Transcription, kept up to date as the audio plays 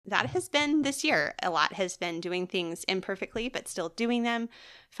that has been this year. A lot has been doing things imperfectly, but still doing them,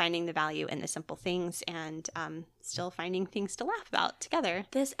 finding the value in the simple things, and still finding things to laugh about together.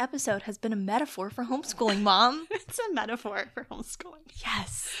 This episode has been a metaphor for homeschooling, Mom. It's a metaphor for homeschooling.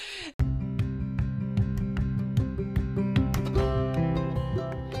 Yes.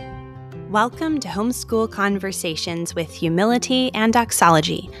 Welcome to Homeschool Conversations with Humility and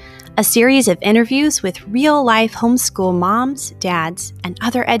Doxology, a series of interviews with real-life homeschool moms, dads, and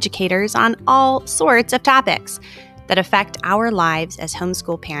other educators on all sorts of topics that affect our lives as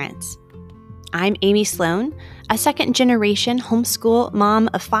homeschool parents. I'm Amy Sloan, a second-generation homeschool mom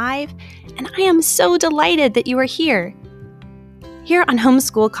of 5, and I am so delighted that you are here. Here on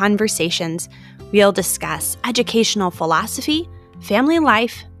Homeschool Conversations, we'll discuss educational philosophy, family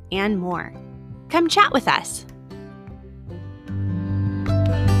life, and more. Come chat with us.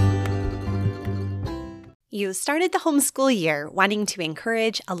 You started the homeschool year wanting to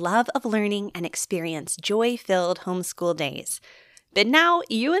encourage a love of learning and experience joy-filled homeschool days. But now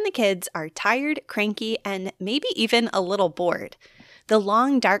you and the kids are tired, cranky, and maybe even a little bored. The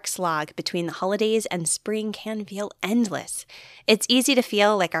long, dark slog between the holidays and spring can feel endless. It's easy to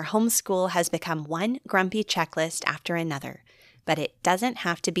feel like our homeschool has become one grumpy checklist after another. But it doesn't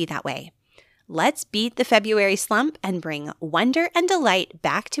have to be that way. Let's beat the February slump and bring wonder and delight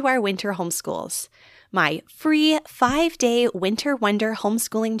back to our winter homeschools. My free 5-day Winter Wonder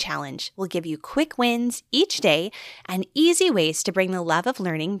Homeschooling Challenge will give you quick wins each day and easy ways to bring the love of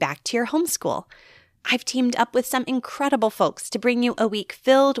learning back to your homeschool. I've teamed up with some incredible folks to bring you a week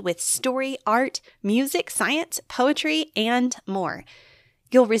filled with story, art, music, science, poetry, and more.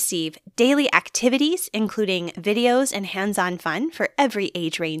 You'll receive daily activities, including videos and hands-on fun for every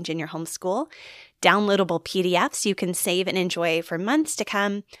age range in your homeschool, downloadable PDFs you can save and enjoy for months to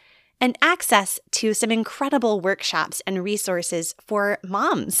come, and access to some incredible workshops and resources for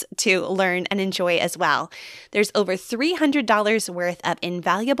moms to learn and enjoy as well. There's over $300 worth of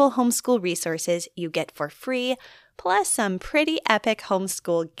invaluable homeschool resources you get for free, plus some pretty epic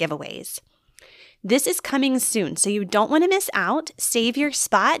homeschool giveaways. This is coming soon, so you don't want to miss out. Save your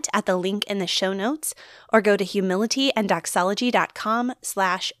spot at the link in the show notes or go to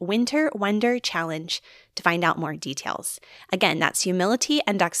humilityanddoxology.com/Winter Wonder Challenge to find out more details. Again, that's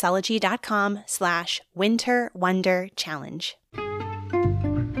humilityanddoxology.com/Winter Wonder Challenge.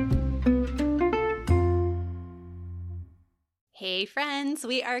 Hey friends,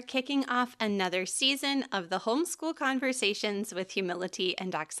 we are kicking off another season of the Homeschool Conversations with Humility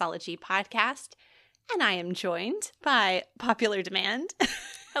and Doxology podcast. And I am joined by popular demand.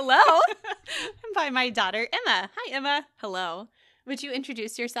 Hello. By my daughter, Emma. Hi, Emma. Hello. Would you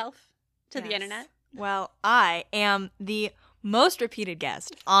introduce yourself to the internet? Well, I am the most repeated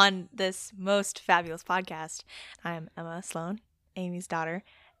guest on this most fabulous podcast. I am Emma Sloan, Amy's daughter.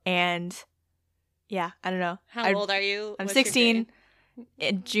 And yeah, I don't know. How old are you? I'm What's your 16,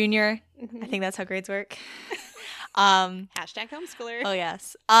 grade? junior. Mhm. I think that's how grades work. Hashtag homeschooler. Oh,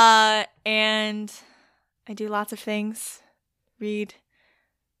 yes. And I do lots of things. Read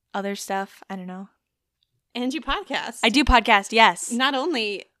other stuff. I don't know. And you podcast. I do podcast, yes. Not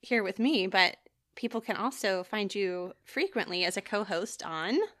only here with me, but people can also find you frequently as a co-host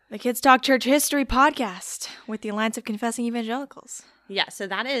on The Kids Talk Church History podcast with the Alliance of Confessing Evangelicals. Yeah, so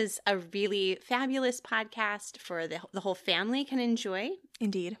that is a really fabulous podcast for the whole family can enjoy.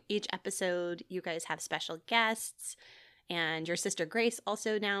 Indeed. Each episode, you guys have special guests, and your sister Grace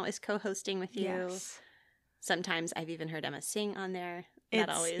also now is co-hosting with you. Yes. Sometimes I've even heard Emma sing on there. It's,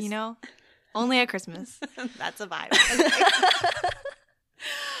 Not always. you know, only at Christmas. That's a vibe.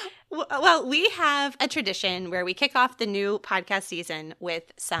 Well, we have a tradition where we kick off the new podcast season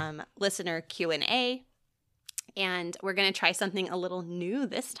with some listener Q&A. And we're going to try something a little new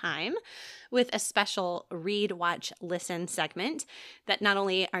this time with a special read, watch, listen segment that not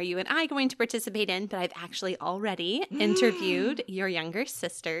only are you and I going to participate in, but I've actually already interviewed your younger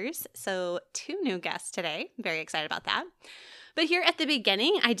sisters. So 2 new guests today. I'm very excited about that. But here at the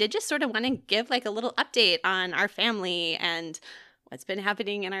beginning, I did just sort of want to give like a little update on our family and what's been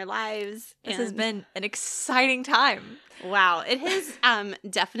happening in our lives. This has been an exciting time. Wow. It has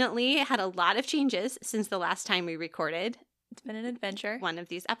definitely had a lot of changes since the last time we recorded. It's been an adventure. One of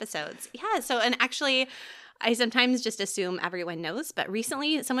these episodes. Yeah. So, and actually, I sometimes just assume everyone knows, but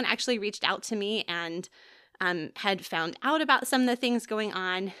recently someone actually reached out to me and had found out about some of the things going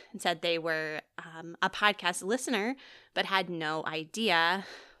on and said they were a podcast listener, but had no idea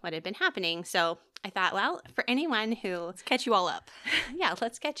what had been happening. So I thought, well, for anyone who... Let's catch you all up. Yeah,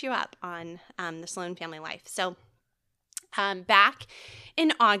 let's catch you up on the Sloan family life. So Back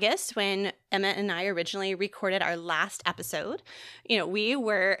in August, when Emma and I originally recorded our last episode, we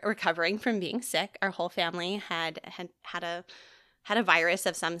were recovering from being sick. Our whole family had a virus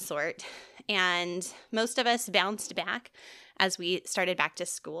of some sort, and most of us bounced back as we started back to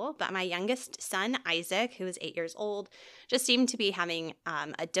school. But my youngest son, Isaac, who is 8 years old, just seemed to be having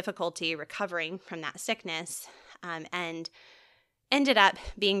a difficulty recovering from that sickness, and ended up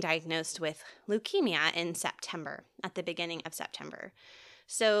being diagnosed with leukemia in September, at the beginning of September.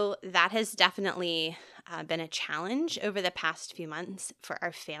 So that has definitely been a challenge over the past few months for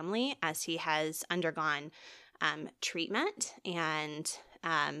our family, as he has undergone treatment. And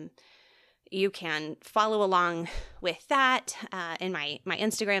you can follow along with that in my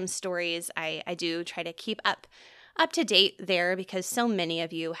Instagram stories. I do try to keep up to date there, because so many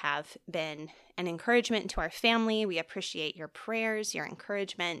of you have been an encouragement to our family. We appreciate your prayers, your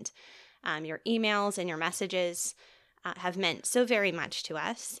encouragement, your emails, and your messages have meant so very much to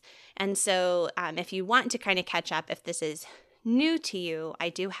us. And so if you want to kind of catch up, if this is new to you, I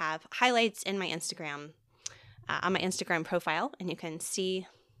do have highlights in my Instagram, on my Instagram profile, and you can see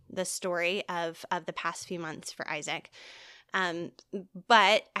the story of the past few months for Isaac.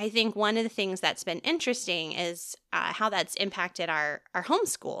 But I think one of the things that's been interesting is how that's impacted our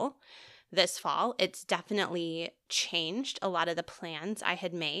homeschool this fall. It's definitely changed a lot of the plans I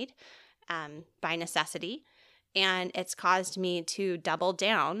had made by necessity, and it's caused me to double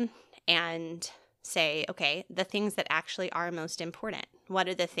down and say, okay, the things that actually are most important. What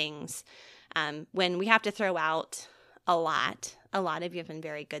are the things when we have to throw out a lot of even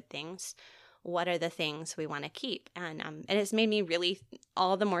very good things? What are the things we want to keep? And it has made me really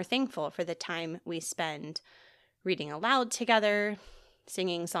all the more thankful for the time we spend reading aloud together,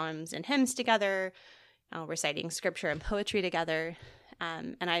 singing psalms and hymns together, reciting scripture and poetry together.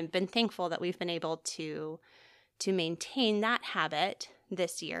 And I've been thankful that we've been able to maintain that habit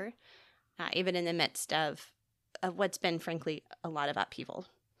this year, even in the midst of what's been, frankly, a lot of upheaval.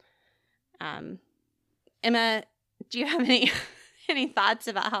 Emma, do you have any thoughts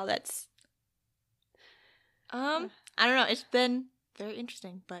about how that's... I don't know. It's been very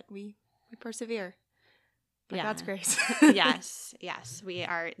interesting, but we persevere. By God's grace. Yes. We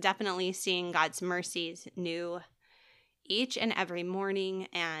are definitely seeing God's mercies new each and every morning,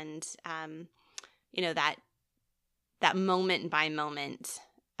 and that moment by moment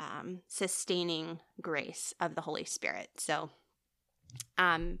sustaining grace of the Holy Spirit. So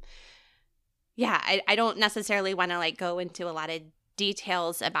I don't necessarily want to go into a lot of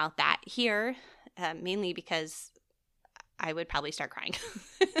details about that here, mainly because I would probably start crying.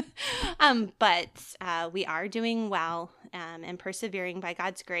 But we are doing well and persevering by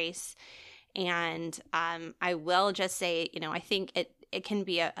God's grace. And I will just say, I think it can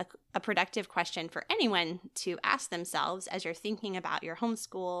be a productive question for anyone to ask themselves as you're thinking about your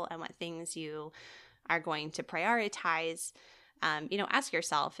homeschool and what things you are going to prioritize. Ask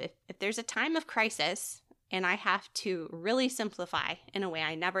yourself, if there's a time of crisis and I have to really simplify in a way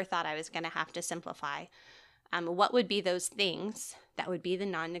I never thought I was going to have to simplify, what would be those things that would be the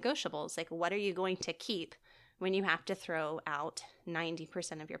non-negotiables? What are you going to keep when you have to throw out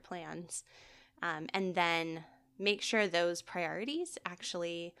 90% of your plans? And then make sure those priorities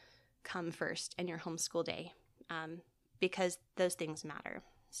actually come first in your homeschool day, because those things matter.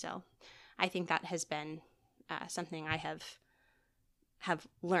 So I think that has been something I have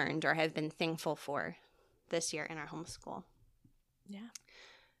learned or have been thankful for this year in our homeschool. Yeah.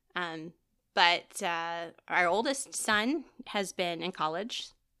 But our oldest son has been in college,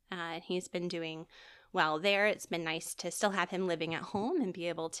 and he's been doing well there. It's been nice to still have him living at home and be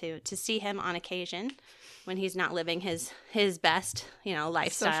able to see him on occasion when he's not living his best,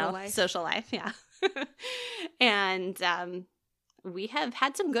 lifestyle, social life. Yeah. And we have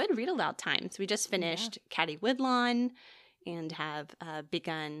had some good read aloud times. We just finished Caddy Woodlawn and have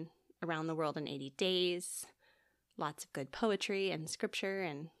begun Around the World in 80 Days. Lots of good poetry and scripture,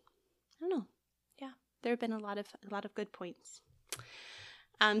 and I don't know. Yeah, there have been a lot of good points.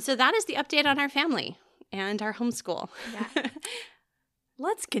 So that is the update on our family and our homeschool. Yeah.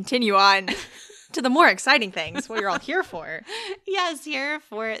 Let's continue on to the more exciting things, what you're all here for. Yes, here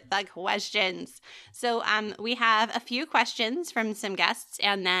for the questions. So we have a few questions from some guests,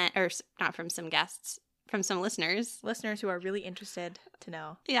 and then, or not from some guests, from some listeners. Listeners who are really interested to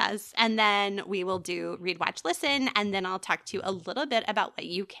know. Yes. And then we will do Read, Watch, Listen. And then I'll talk to you a little bit about what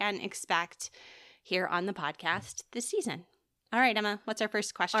you can expect here on the podcast this season. All right, Emma, what's our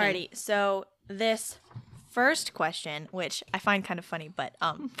first question? Alrighty. So this first question, which I find kind of funny, but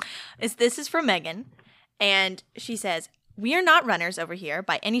this is from Megan. And she says, We are not runners over here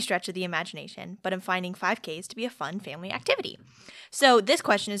by any stretch of the imagination, but am finding 5Ks to be a fun family activity. So this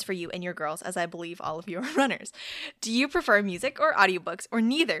question is for you and your girls, as I believe all of you are runners. Do you prefer music or audiobooks or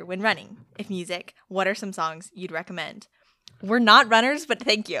neither when running? If music, what are some songs you'd recommend? We're not runners, but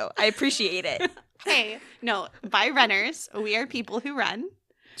thank you. I appreciate it. Hey, no, by runners, we are people who run.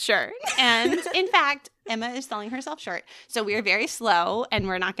 Sure. And in fact, Emma is selling herself short. So we are very slow and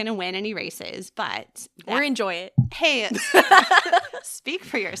we're not going to win any races, but Or enjoy it. Hey, speak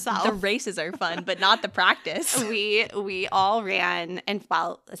for yourself. The races are fun, but not the practice. We all ran, and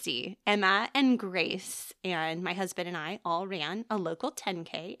well, let's see, Emma and Grace and my husband and I all ran a local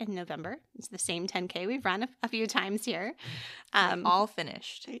 10K in November. It's the same 10K we've run a few times here. All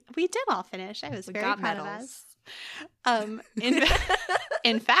finished. We did all finish. I was very got proud medals. of us.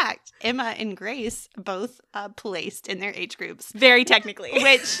 In fact, Emma and Grace both placed in their age groups, Very technically.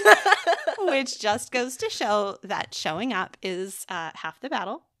 which just goes to show that showing up is half the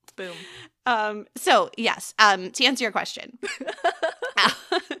battle. Boom. So yes, to answer your question,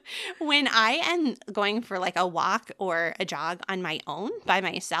 when I am going for like a walk or a jog on my own by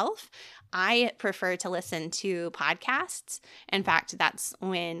myself, I prefer to listen to podcasts. In fact, that's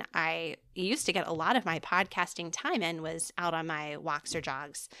when I used to get a lot of my podcasting time in, was out on my walks or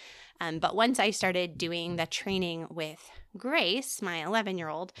jogs. But once I started doing the training with Grace, my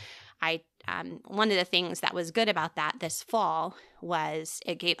 11-year-old, one of the things that was good about that this fall was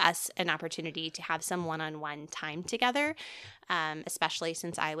it gave us an opportunity to have some one-on-one time together, especially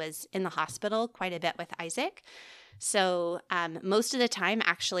since I was in the hospital quite a bit with Isaac. So most of the time,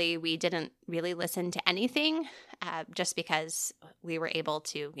 actually, we didn't really listen to anything just because we were able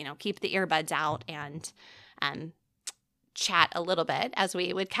to, keep the earbuds out and chat a little bit as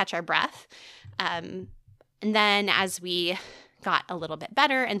we would catch our breath. And then as we got a little bit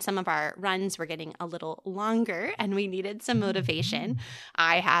better and some of our runs were getting a little longer and we needed some motivation,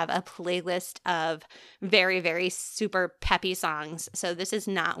 I have a playlist of very, very super peppy songs. So this is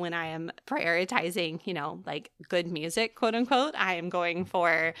not when I am prioritizing, like good music, quote unquote. I am going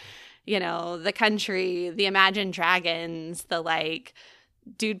for, the country, the Imagine Dragons, the like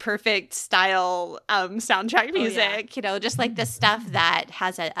Dude Perfect style soundtrack music, just like the stuff that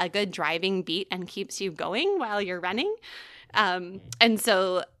has a good driving beat and keeps you going while you're running. And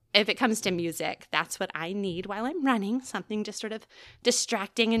so if it comes to music, that's what I need while I'm running, something just sort of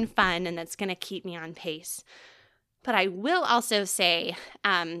distracting and fun, and that's going to keep me on pace. But I will also say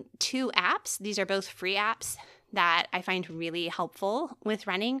 2 apps. These are both free apps that I find really helpful with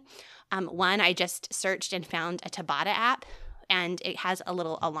running. One, I just searched and found a Tabata app, and it has a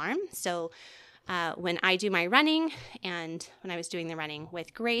little alarm. So when I do my running, and when I was doing the running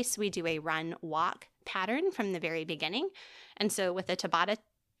with Grace, we do a run-walk pattern from the very beginning. And so with the Tabata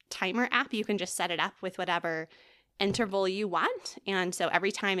timer app, you can just set it up with whatever interval you want. And so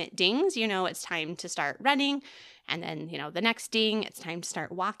every time it dings, it's time to start running. And then, the next ding, it's time to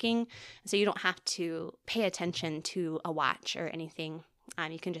start walking. So you don't have to pay attention to a watch or anything.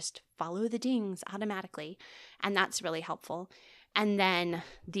 You can just follow the dings automatically. And that's really helpful. And then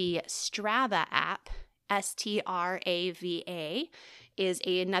the Strava app, Strava, is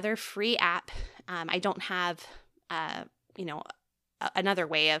another free app. I don't have, another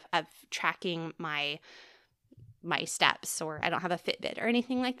way of tracking my steps, or I don't have a Fitbit or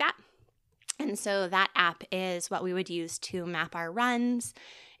anything like that. And so that app is what we would use to map our runs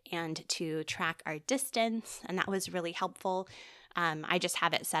and to track our distance. And that was really helpful. I just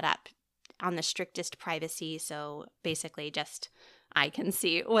have it set up on the strictest privacy. So basically just I can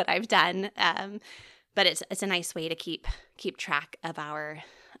see what I've done. But it's a nice way to keep track of our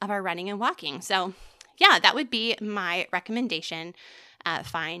running and walking. So yeah, that would be my recommendation.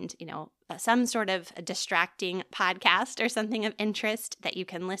 Find, some sort of a distracting podcast or something of interest that you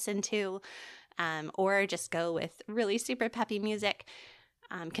can listen to, or just go with really super peppy music.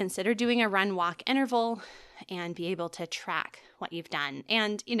 Consider doing a run-walk interval and be able to track what you've done.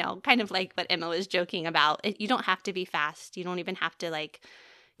 And, kind of like what Emma was joking about, you don't have to be fast. You don't even have to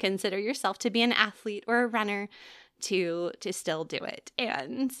consider yourself to be an athlete or a runner to still do it.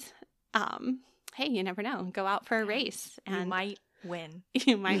 And hey, you never know. Go out for a race and you might win.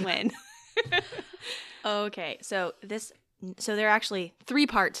 You might win. Okay, so there are actually 3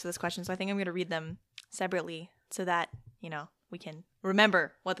 parts to this question, so I think I'm going to read them separately so that, we can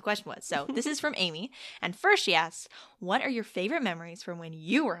remember what the question was. So this is from Amy, and first she asks, what are your favorite memories from when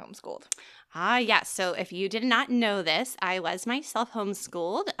you were homeschooled? Yes. So if you did not know this, I was myself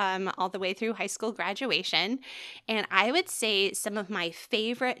homeschooled all the way through high school graduation. And I would say some of my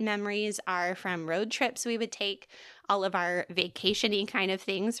favorite memories are from road trips we would take. All of our vacation-y kind of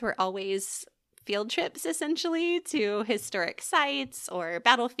things were always field trips, essentially, to historic sites or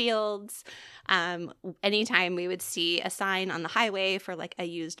battlefields. Anytime we would see a sign on the highway for like a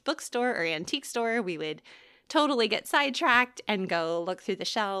used bookstore or antique store, we would totally get sidetracked and go look through the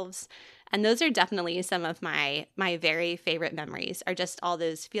shelves. And those are definitely some of my very favorite memories, are just all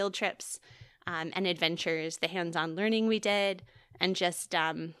those field trips and adventures, the hands-on learning we did, and just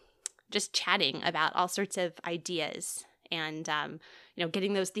chatting about all sorts of ideas and,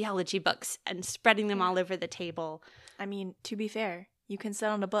 getting those theology books and spreading them all over the table. I mean, to be fair, you can sit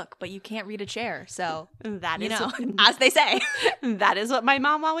on a book, but you can't read a chair. So that is, as they say, that is what my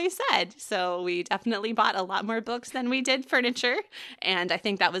mom always said. So we definitely bought a lot more books than we did furniture. And I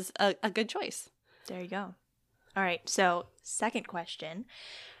think that was a good choice. There you go. All right. So second question.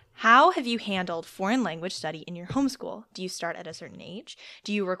 How have you handled foreign language study in your homeschool? Do you start at a certain age?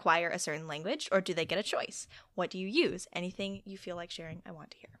 Do you require a certain language, or do they get a choice? What do you use? Anything you feel like sharing, I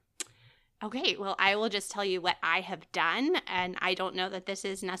want to hear. Okay, well, I will just tell you what I have done, and I don't know that this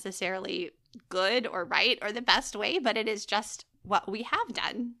is necessarily good or right or the best way, but it is just what we have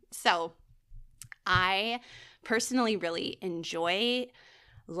done. So I personally really enjoy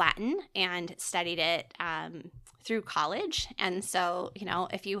Latin and studied it through college. And so,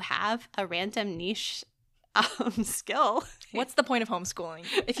 if you have a random niche skill. What's the point of homeschooling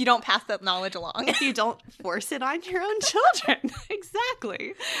if you don't pass that knowledge along? If you don't force it on your own children.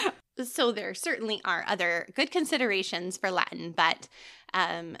 Exactly. So there certainly are other good considerations for Latin, but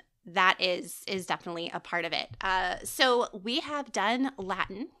that is definitely a part of it. So we have done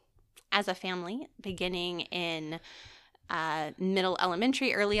Latin as a family beginning in middle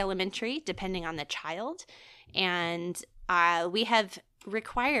elementary, early elementary, depending on the child. And we have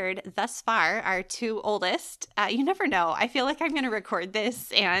required thus far our two oldest. You never know. I feel like I'm going to record this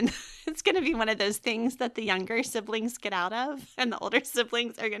and it's going to be one of those things that the younger siblings get out of, and the older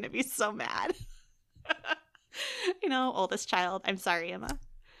siblings are going to be so mad. Oldest child. I'm sorry, Emma.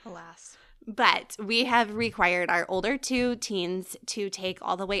 Alas. But we have required our older two teens to take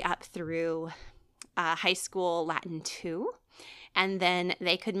all the way up through high school Latin 2. And then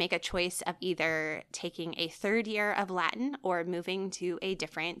they could make a choice of either taking a third year of Latin or moving to a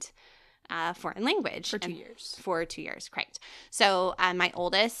different foreign language. For 2 years. For 2 years, correct. So my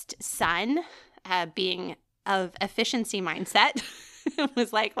oldest son, being of efficiency mindset,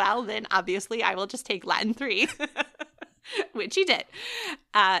 was like, well, then obviously I will just take Latin 3, which he did.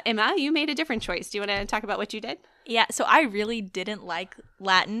 Emma, you made a different choice. Do you want to talk about what you did? Yeah, so I really didn't like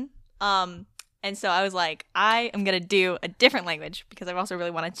Latin. And so I was like, I am going to do a different language because I've also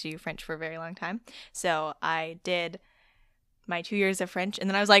really wanted to do French for a very long time. So I did my 2 years of French, and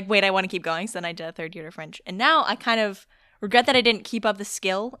then I was like, wait, I want to keep going. So then I did a third year of French. And now I kind of regret that I didn't keep up the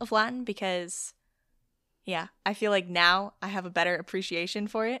skill of Latin because, yeah, I feel like now I have a better appreciation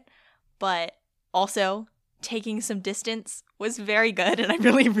for it. But also, taking some distance was very good, and I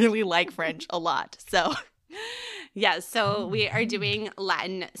really, really like French a lot. So... Yeah, so we are doing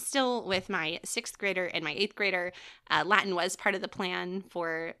Latin still with my 6th grader and my 8th grader. Latin was part of the plan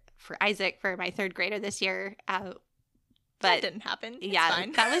for Isaac for my 3rd grader this year. But that didn't happen. It's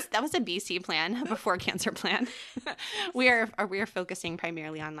fine. that was a BC plan before cancer plan. we are focusing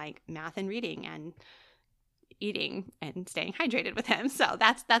primarily on like math and reading and eating and staying hydrated with him. So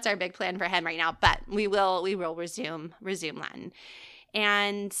that's our big plan for him right now. But we will resume Latin.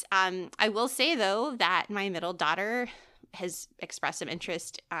 And I will say, though, that my middle daughter has expressed some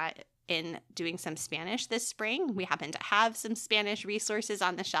interest in doing some Spanish this spring. We happen to have some Spanish resources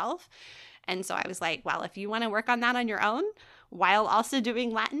on the shelf. And so I was like, well, if you want to work on that on your own while also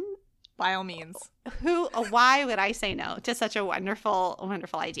doing Latin, by all means. Why would I say no to such a wonderful,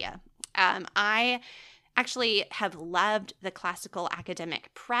 wonderful idea? I actually have loved the Classical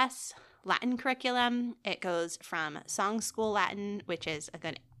Academic Press Latin curriculum. It goes from Song School Latin, which is a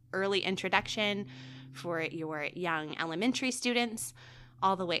good early introduction for your young elementary students,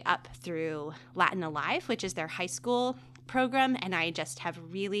 all the way up through Latin Alive, which is their high school program. And I just have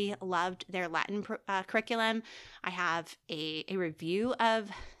really loved their Latin curriculum. I have a review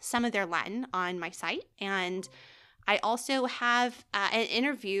of some of their Latin on my site. And I also have an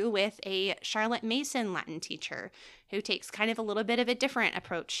interview with a Charlotte Mason Latin teacher who takes kind of a little bit of a different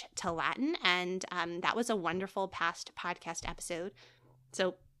approach to Latin. And that was a wonderful past podcast episode.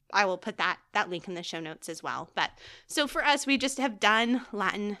 So I will put that link in the show notes as well. But so for us, we just have done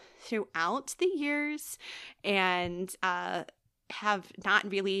Latin throughout the years and have not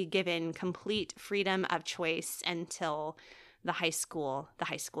really given complete freedom of choice until the high school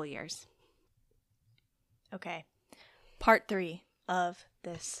years. Okay. Part 3 of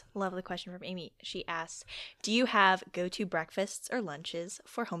this lovely question from Amy. She asks, do you have go-to breakfasts or lunches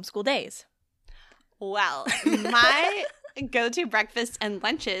for homeschool days? Well, my go-to breakfast and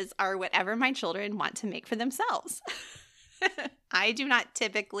lunches are whatever my children want to make for themselves. I do not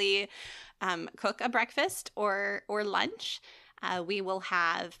typically cook a breakfast or lunch. We will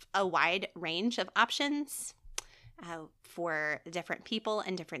have a wide range of options for different people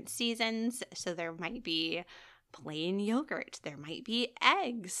and different seasons. So there might be plain yogurt, there might be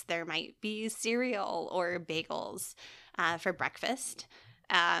eggs, there might be cereal or bagels for breakfast.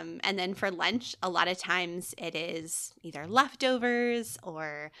 And then for lunch, a lot of times it is either leftovers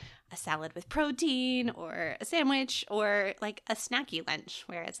or a salad with protein or a sandwich or like a snacky lunch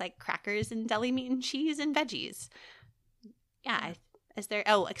where it's like crackers and deli meat and cheese and veggies. Yeah. Is there?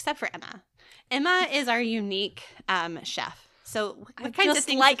 Oh, except for Emma. Emma is our unique chef. So what kinds of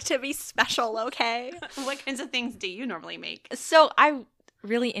things like to be special, okay? What kinds of things do you normally make? So I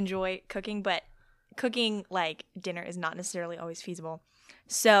really enjoy cooking, but cooking like dinner is not necessarily always feasible.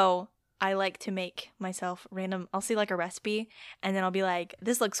 So I like to make myself I'll see like a recipe and then I'll be like,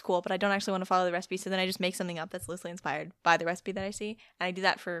 this looks cool, but I don't actually want to follow the recipe. So then I just make something up that's loosely inspired by the recipe that I see. And I do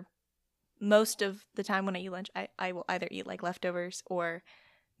that for most of the time when I eat lunch. I will either eat like leftovers or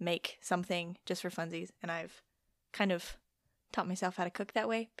make something just for funsies. And I've kind of taught myself how to cook that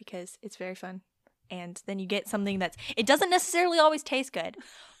way because it's very fun. And then you get something it doesn't necessarily always taste good,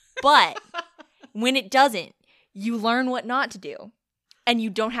 but when it doesn't, you learn what not to do. And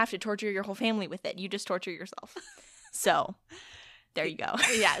you don't have to torture your whole family with it. You just torture yourself. So there you go.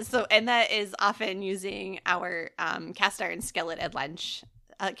 Yeah. So Emma is often using our cast iron skillet at lunch.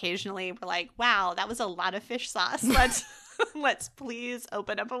 Occasionally we're like, wow, that was a lot of fish sauce. Let's please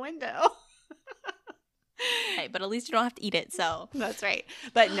open up a window. Hey, but at least you don't have to eat it. So that's right.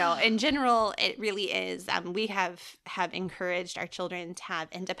 But no, in general, it really is. We have encouraged our children to have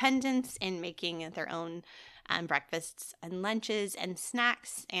independence in making their own breakfasts and lunches and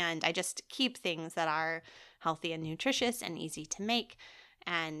snacks. And I just keep things that are healthy and nutritious and easy to make.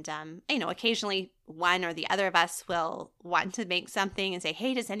 And, occasionally one or the other of us will want to make something and say,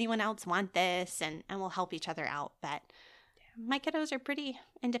 hey, does anyone else want this? And we'll help each other out. But my kiddos are pretty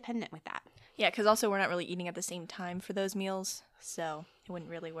independent with that. Yeah, because also we're not really eating at the same time for those meals. So it wouldn't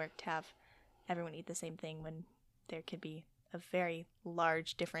really work to have everyone eat the same thing when there could be a very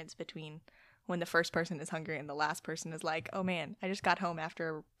large difference between when the first person is hungry and the last person is like, oh man, I just got home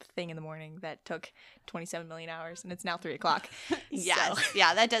after a thing in the morning that took 27 million hours and it's now 3:00. Yes. So.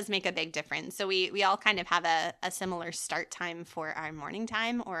 Yeah, that does make a big difference. So we all kind of have a similar start time for our morning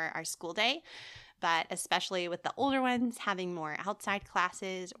time or our school day. But especially with the older ones having more outside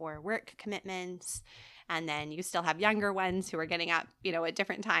classes or work commitments. And then you still have younger ones who are getting up, at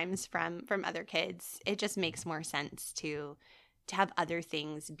different times from other kids. It just makes more sense to have other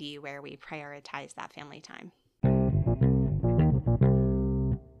things be where we prioritize that family time.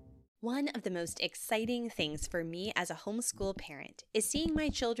 One of the most exciting things for me as a homeschool parent is seeing my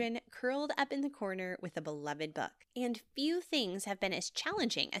children curled up in the corner with a beloved book. And few things have been as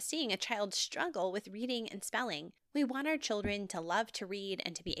challenging as seeing a child struggle with reading and spelling. We want our children to love to read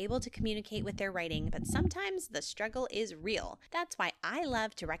and to be able to communicate with their writing, but sometimes the struggle is real. That's why I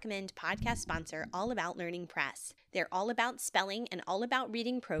love to recommend podcast sponsor All About Learning Press. Their All About Spelling and All About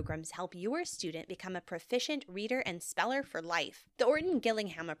Reading programs help your student become a proficient reader and speller for life. The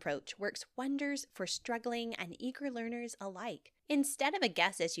Orton-Gillingham approach works wonders for struggling and eager learners alike. Instead of a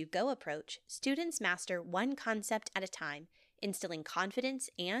guess-as-you-go approach, students master one concept at a time, instilling confidence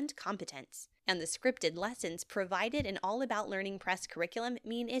and competence. And the scripted lessons provided in All About Learning Press curriculum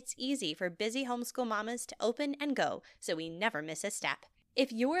mean it's easy for busy homeschool mamas to open and go, so we never miss a step.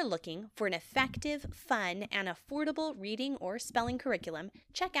 If you're looking for an effective, fun, and affordable reading or spelling curriculum,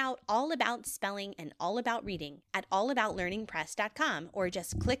 check out All About Spelling and All About Reading at allaboutlearningpress.com or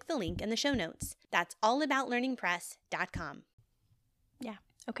just click the link in the show notes. That's allaboutlearningpress.com. Yeah,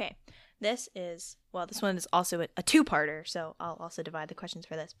 okay. This one is also a two-parter, so I'll also divide the questions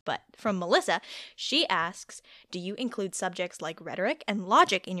for this. But from Melissa, she asks, do you include subjects like rhetoric and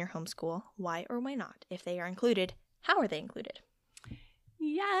logic in your homeschool? Why or why not? If they are included, how are they included?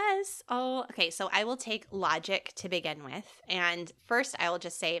 Yes. Oh, okay. So I will take logic to begin with. And first, I will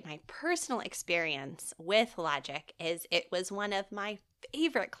just say my personal experience with logic is it was one of my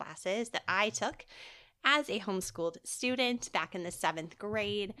favorite classes that I took as a homeschooled student back in the 7th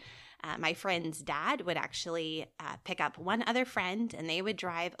grade. My friend's dad would actually pick up one other friend, and they would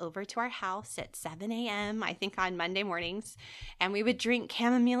drive over to our house at 7 a.m., I think on Monday mornings, and we would drink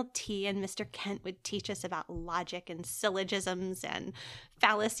chamomile tea, and Mr. Kent would teach us about logic and syllogisms and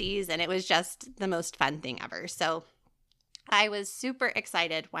fallacies, and it was just the most fun thing ever. So I was super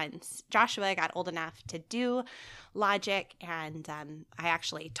excited once Joshua got old enough to do logic, and I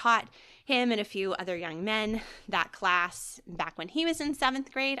actually taught him and a few other young men that class back when he was in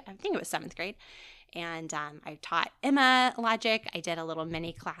 7th grade. I think it was 7th grade. And I taught Emma logic. I did a little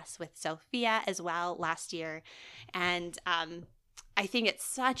mini class with Sophia as well last year. And I think it's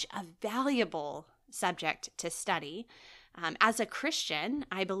such a valuable subject to study. As a Christian,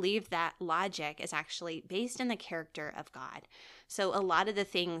 I believe that logic is actually based in the character of God. So a lot of the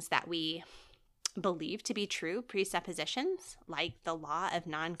things that we believe to be true presuppositions, like the law of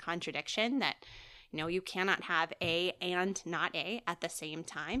non-contradiction, that you cannot have A and not A at the same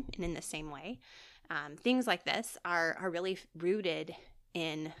time and in the same way. Things like this are really rooted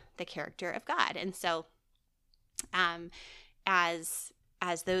in the character of God. And so as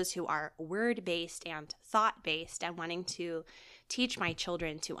those who are word-based and thought-based, and wanting to teach my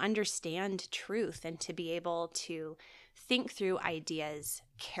children to understand truth and to be able to think through ideas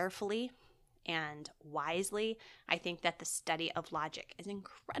carefully and wisely, I think that the study of logic is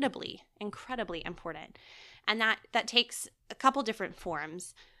incredibly, incredibly important. And that takes a couple different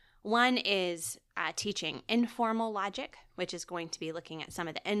forms. One is teaching informal logic, which is going to be looking at some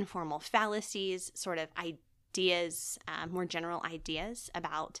of the informal fallacies, sort of ideas, more general ideas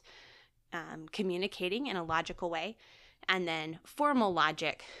about communicating in a logical way. And then formal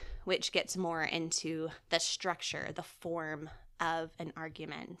logic, which gets more into the structure, the form of an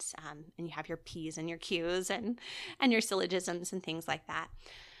argument. And you have your P's and your Q's and your syllogisms and things like that.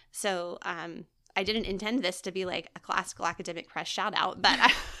 So I didn't intend this to be like a classical academic press shout out, but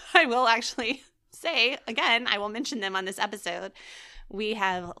I will actually say, again, I will mention them on this episode. We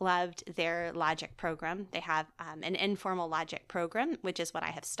have loved their logic program. They have an informal logic program, which is what I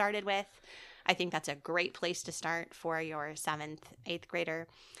have started with. I think that's a great place to start for your 7th, 8th grader.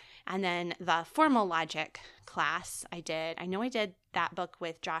 And then the formal logic class I know I did that book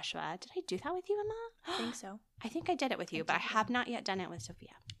with Joshua. Did I do that with you, Emma? I think so. I think I did it with you, but I have not yet done it with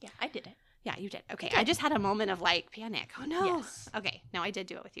Sophia. Yeah, I did it. Yeah, you did. Okay. I just had a moment of panic. Oh no. Yes. Okay. No, I did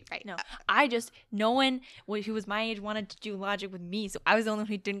do it with you, right? No, no one who was my age wanted to do logic with me, so I was the only one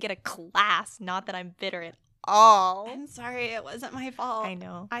who didn't get a class. Not that I'm bitter at all. I'm sorry. It wasn't my fault. I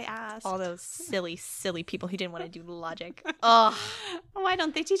know. I asked. All those silly people who didn't want to do logic. Ugh. Why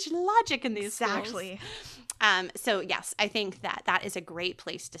don't they teach logic in these schools? Exactly. So yes, I think that is a great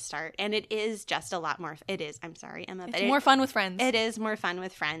place to start. And it is just a lot more. It is. I'm sorry, Emma. It's more fun with friends. It is more fun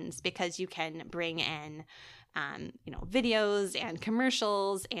with friends because you can bring in, videos and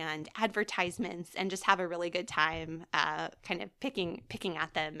commercials and advertisements and just have a really good time kind of picking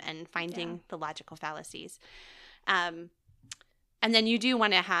at them and finding the logical fallacies. And then you do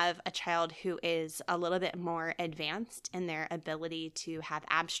want to have a child who is a little bit more advanced in their ability to have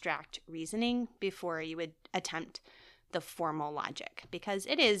abstract reasoning before you would attempt the formal logic, because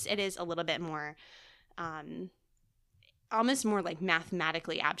it is a little bit more almost more like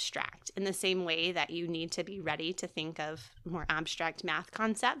mathematically abstract, in the same way that you need to be ready to think of more abstract math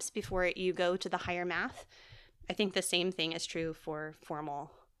concepts before you go to the higher math. I think the same thing is true for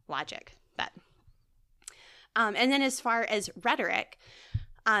formal logic. But and then as far as rhetoric,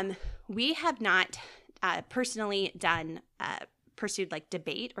 we have not personally pursued like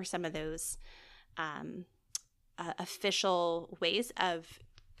debate or some of those official ways of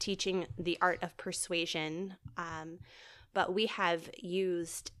teaching the art of persuasion. But we have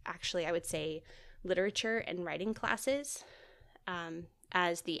used, actually, I would say, literature and writing classes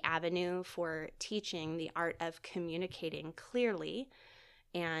as the avenue for teaching the art of communicating clearly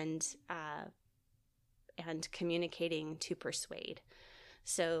and communicating to persuade.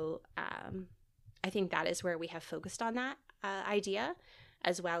 So I think that is where we have focused on that idea,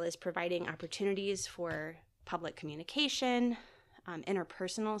 as well as providing opportunities for public communication,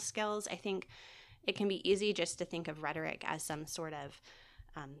 interpersonal skills. I think it can be easy just to think of rhetoric as some sort of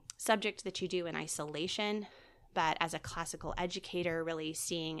subject that you do in isolation, but as a classical educator, really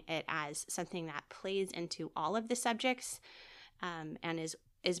seeing it as something that plays into all of the subjects and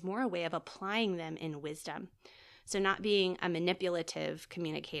is more a way of applying them in wisdom. So not being a manipulative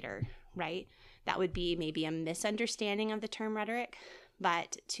communicator, right? That would be maybe a misunderstanding of the term rhetoric,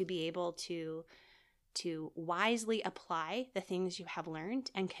 but to be able to wisely apply the things you have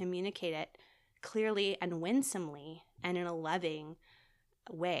learned and communicate it clearly and winsomely and in a loving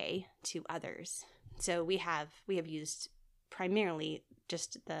way to others. So we have used primarily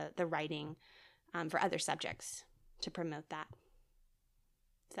just the writing for other subjects to promote that.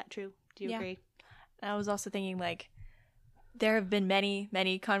 Is that true? Do you agree? I was also thinking, there have been many,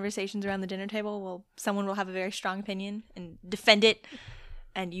 many conversations around the dinner table. Well, someone will have a very strong opinion and defend it,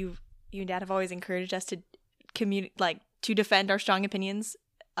 and you and Dad have always encouraged us to to defend our strong opinions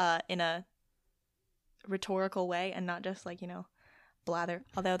in a rhetorical way and not just like, blather.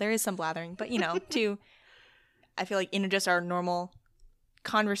 Although there is some blathering, but I feel like in just our normal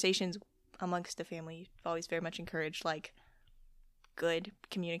conversations amongst the family, I've always very much encouraged like good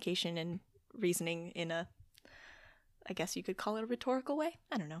communication and reasoning in a, I guess you could call it a rhetorical way.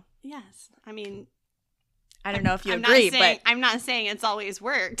 I don't know. Yes. I mean, I don't know if you agree, but I'm not saying it's always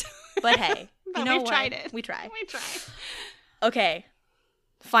worked. But hey, but we've tried it. We try. We try. Okay.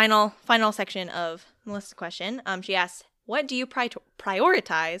 Final section of Melissa's question. She asks, what do you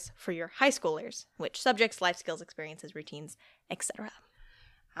prioritize for your high schoolers? Which subjects, life skills, experiences, routines, etc.?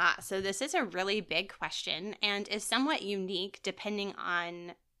 So this is a really big question and is somewhat unique depending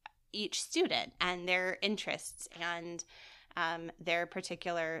on each student and their interests and their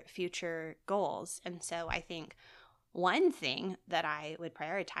particular future goals. And so I think one thing that I would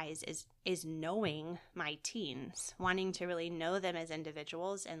prioritize is knowing my teens, wanting to really know them as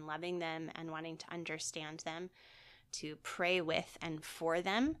individuals and loving them and wanting to understand them, to pray with and for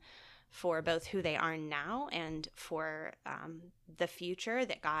them, for both who they are now and for the future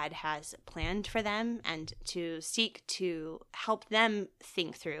that God has planned for them, and to seek to help them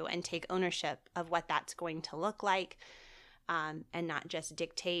think through and take ownership of what that's going to look like, and not just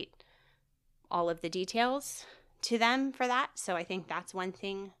dictate all of the details to them for that. So I think that's one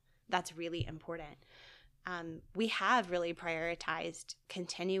thing that's really important. We have really prioritized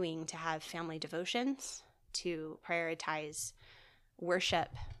continuing to have family devotions, to prioritize worship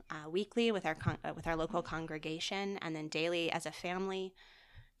weekly with our local congregation, and then daily as a family,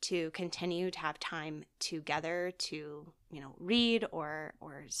 to continue to have time together to read or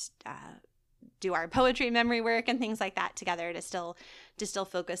do our poetry memory work and things like that together, to still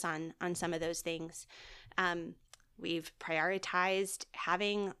focus on some of those things. We've prioritized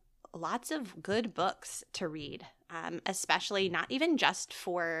having lots of good books to read, especially not even just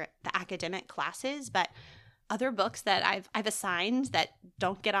for the academic classes, but other books that I've assigned that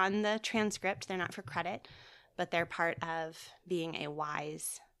don't get on the transcript. They're not for credit, but they're part of being a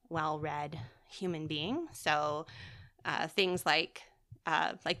wise, well-read human being. So things like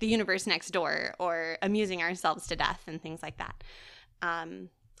The Universe Next Door or Amusing Ourselves to Death and things like that.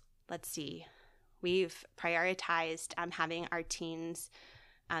 Let's see. We've prioritized having our teens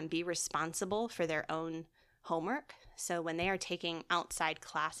be responsible for their own homework. So when they are taking outside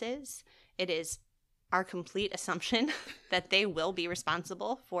classes, it is our complete assumption that they will be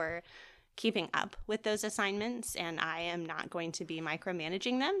responsible for keeping up with those assignments, and I am not going to be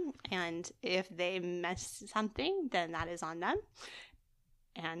micromanaging them. And if they miss something, then that is on them,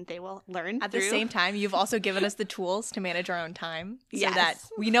 and they will learn. At the same time, you've also given us the tools to manage our own time so Yes. that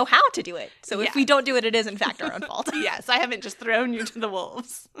we know how to do it. So if we don't do it, it is in fact our own fault. Yes, I haven't just thrown you to the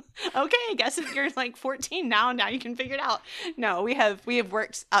wolves. Okay, I guess if you're like 14 now you can figure it out. No, we have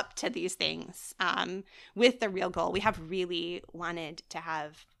worked up to these things with the real goal. We have really wanted to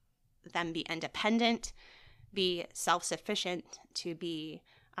have them be independent, be self-sufficient, to be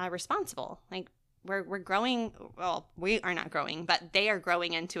responsible. Like, we're growing, well, we are not growing, but they are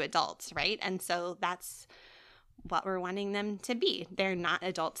growing into adults, right? And so that's what we're wanting them to be. They're not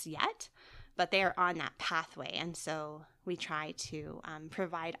adults yet, but they are on that pathway. And so we try to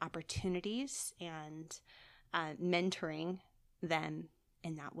provide opportunities and mentoring them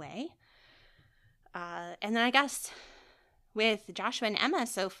in that way. And then I guess with Joshua and Emma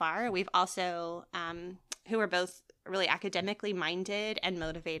so far, we've also, who are both really academically minded and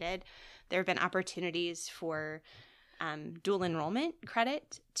motivated, there have been opportunities for dual enrollment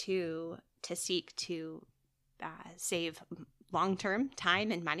credit to seek to save long-term time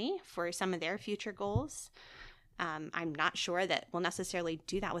and money for some of their future goals. I'm not sure that we'll necessarily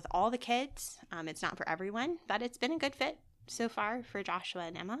do that with all the kids. It's not for everyone, but it's been a good fit so far for Joshua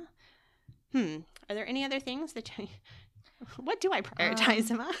and Emma. Are there any other things that what do I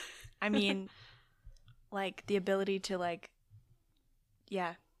prioritize, Emma? I mean, like the ability to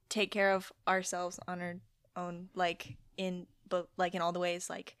take care of ourselves on our own, in all the ways,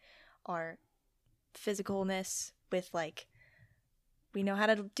 like our physicalness with we know how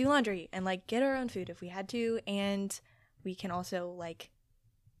to do laundry and get our own food if we had to, and we can also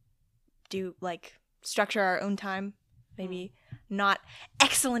do structure our own time. Maybe not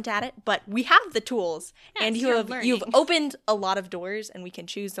excellent at it, but we have the tools, yes, and you've opened a lot of doors, and we can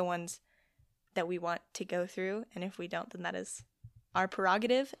choose the ones that we want to go through, and if we don't, then that is our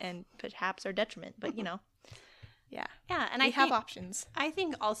prerogative and perhaps our detriment. But yeah, and we have options. I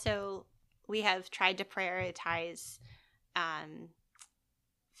think also we have tried to prioritize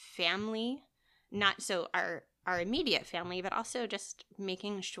family, not so our immediate family, but also just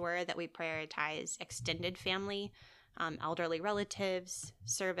making sure that we prioritize extended family elderly relatives,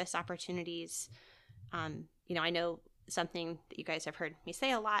 service opportunities. I know something that you guys have heard me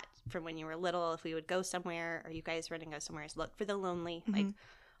say a lot from when you were little, if we would go somewhere or you guys were going to go somewhere, is look for the lonely, like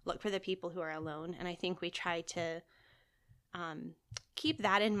look for the people who are alone. And I think we try to keep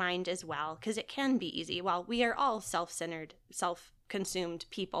that in mind as well, because it can be easy. While we are all self-centered, self-consumed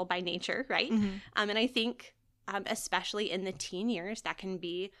people by nature, right? And I think especially in the teen years, that can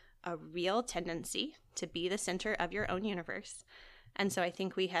be a real tendency to be the center of your own universe. And so I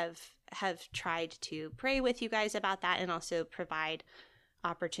think we have tried to pray with you guys about that and also provide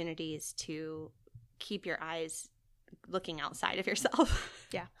opportunities to keep your eyes looking outside of yourself.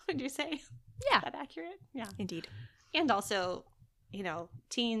 Yeah. Would you say? Yeah. Is that accurate? Yeah. Indeed. And also,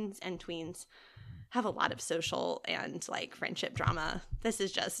 teens and tweens have a lot of social and like friendship drama. This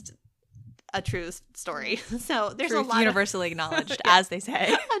is just a true story. So there's Truth a lot universally acknowledged, as they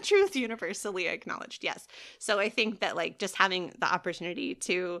say. A truth universally acknowledged, yes. So I think that like just having the opportunity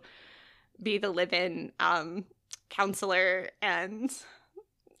to be the live-in counselor and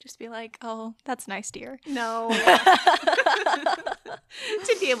just be like, oh, that's nice, dear. No.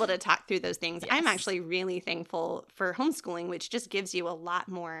 To be able to talk through those things. Yes. I'm actually really thankful for homeschooling, which just gives you a lot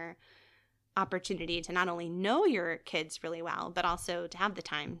more opportunity to not only know your kids really well, but also to have the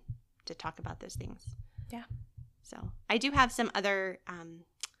time to talk about those things. Yeah. So I do have some other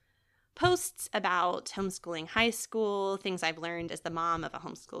posts about homeschooling high school, things I've learned as the mom of a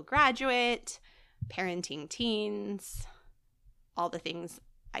homeschool graduate, parenting teens, all the things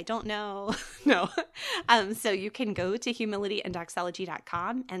I don't know. No. So you can go to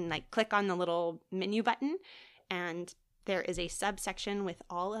humilityanddoxology.com and like click on the little menu button, and there is a subsection with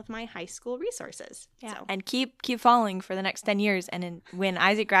all of my high school resources. Yeah. So. And keep following for the next 10 years. And when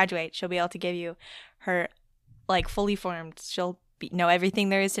Isaac graduates, she'll be able to give you her like fully formed. She'll know everything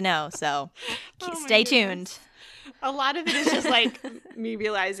there is to know. So stay tuned. A lot of it is just like me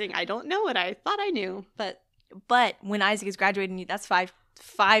realizing I don't know what I thought I knew. But when Isaac is graduating, that's five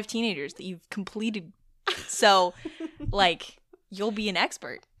teenagers that you've completed. So like you'll be an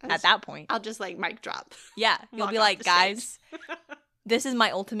expert at that point. I'll just like mic drop. Yeah. You'll be like, guys, this is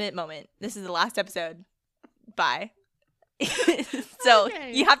my ultimate moment. This is the last episode. Bye. So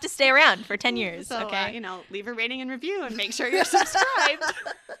okay. You have to stay around for 10 years. So, okay. Leave a rating and review and make sure you're subscribed.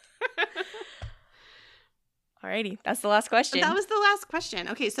 Alrighty. That's the last question. That was the last question.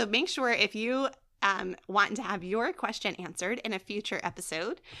 Okay. So make sure if you want to have your question answered in a future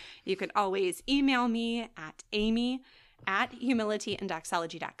episode, you can always email me at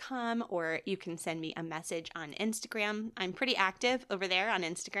amy@humilityanddoxology.com, or you can send me a message on Instagram. I'm pretty active over there on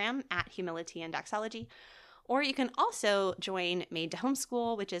Instagram at humilityanddoxology. Or you can also join Made to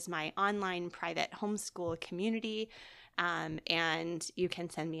Homeschool, which is my online private homeschool community, and you can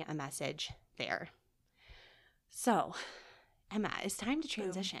send me a message there. So, Emma, it's time to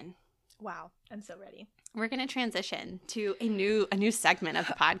transition. Wow, I'm so ready. We're going to transition to a new segment of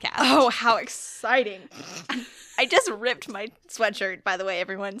the podcast. Oh, how exciting. I just ripped my sweatshirt, by the way,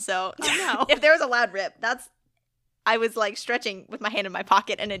 everyone. So if there was a loud rip, I was like stretching with my hand in my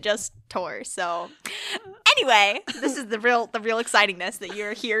pocket and it just tore. So anyway, this is the real excitingness that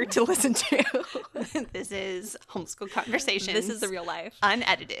you're here to listen to. This is Homeschool Conversations. This is the real life.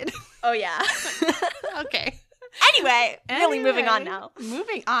 Unedited. Oh, yeah. Okay. Anyway, moving on now.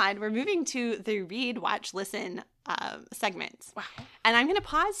 Moving on. We're moving to the read, watch, listen segments. Wow. And I'm going to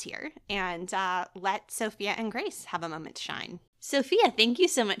pause here and let Sophia and Grace have a moment to shine. Sophia, thank you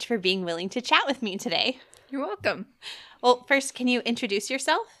so much for being willing to chat with me today. You're welcome. Well, first, can you introduce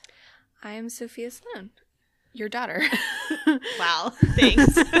yourself? I am Sophia Sloan, your daughter. Wow.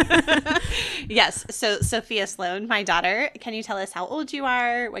 Thanks. Yes. So Sophia Sloan, my daughter. Can you tell us how old you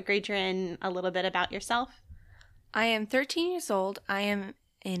are, what grade you're in, a little bit about yourself? I am 13 years old. I am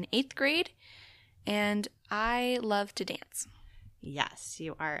in 8th grade, and I love to dance. Yes,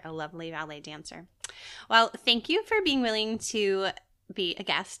 you are a lovely ballet dancer. Well, thank you for being willing to be a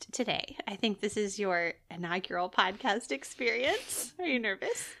guest today. I think this is your inaugural podcast experience. Are you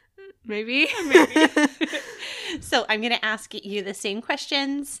nervous? Maybe. So I'm going to ask you the same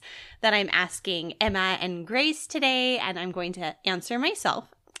questions that I'm asking Emma and Grace today, and I'm going to answer myself.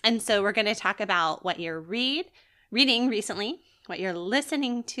 And so we're going to talk about what you're reading recently, what you're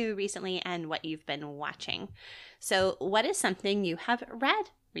listening to recently, and what you've been watching. So what is something you have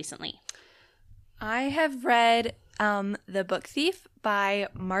read recently? I have read The Book Thief by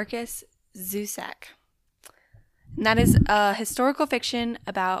Marcus Zusak. And that is a historical fiction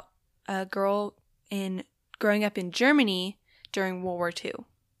about a girl growing up in Germany during World War II.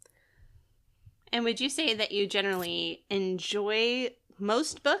 And would you say that you generally enjoy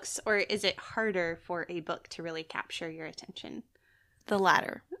most books, or is it harder for a book to really capture your attention? The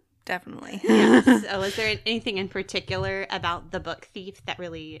latter, definitely. Yes. So was there anything in particular about The Book Thief that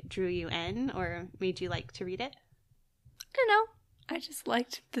really drew you in or made you like to read it? I don't know. I just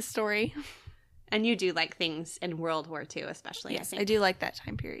liked the story. And you do like things in World War II, especially. Yes, I do like that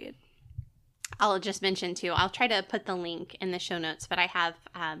time period. I'll just mention too, I'll try to put the link in the show notes, but I have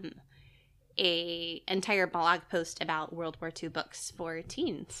a entire blog post about World War II books for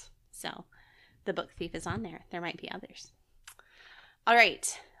teens. So The Book Thief is on there. There might be others. All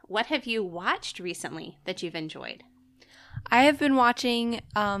right. What have you watched recently that you've enjoyed? I have been watching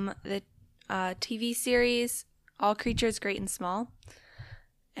the TV series All Creatures Great and Small.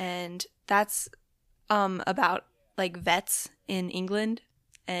 And that's about like vets in England.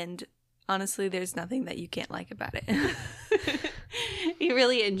 And honestly, there's nothing that you can't like about it. You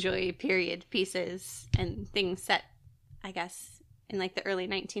really enjoy period pieces and things set, I guess, in like the early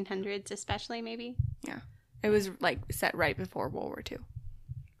 1900s, especially maybe? Yeah. It was like set right before World War II.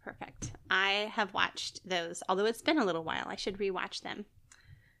 Perfect. I have watched those, although it's been a little while. I should rewatch them.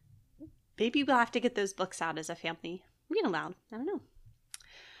 Maybe we'll have to get those books out as a family. Read aloud. I don't know.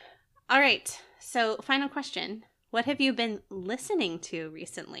 All right. So, final question. What have you been listening to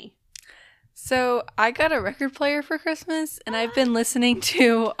recently? So I got a record player for Christmas, and I've been listening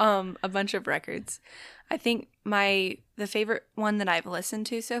to a bunch of records. I think the favorite one that I've listened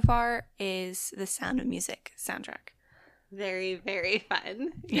to so far is the Sound of Music soundtrack. Very, very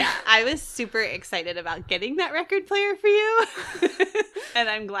fun. Yeah, I was super excited about getting that record player for you, and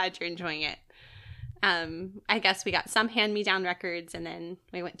I'm glad you're enjoying it. I guess we got some hand-me-down records, and then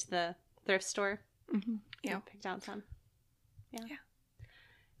we went to the thrift store. Mm-hmm. Yeah, picked out some. Yeah.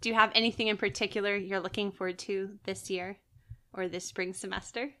 Do you have anything in particular you're looking forward to this year or this spring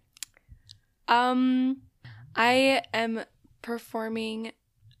semester? I am performing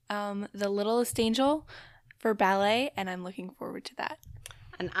The Littlest Angel for ballet, and I'm looking forward to that.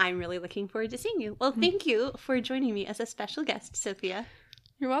 And I'm really looking forward to seeing you. Well, thank you for joining me as a special guest, Sophia.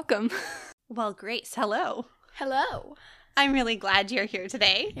 You're welcome. Well, Grace, hello. Hello. I'm really glad you're here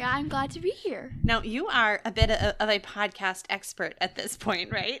today. Yeah, I'm glad to be here. Now, you are a bit of a podcast expert at this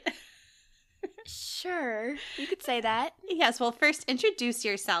point, right? Sure, you could say that. Yes, well, first introduce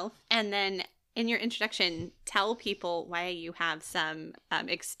yourself, and then in your introduction, tell people why you have some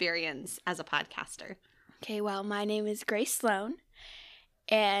experience as a podcaster. Okay, well, my name is Grace Sloan,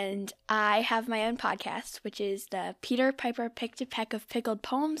 and I have my own podcast, which is the Peter Piper Picked a Peck of Pickled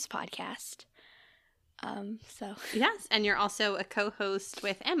Poems podcast. Yes, and you're also a co-host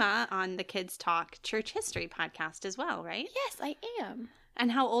with Emma on the Kids Talk Church History podcast as well, right? Yes, I am.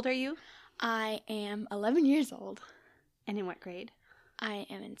 And how old are you? I am 11 years old. And in what grade? I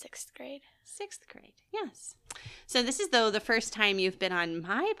am in 6th grade. 6th grade, yes. So this is, though, the first time you've been on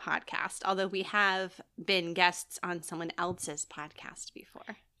my podcast, although we have been guests on someone else's podcast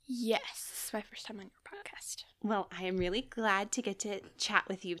before. Yes, this is my first time on your podcast. Well, I am really glad to get to chat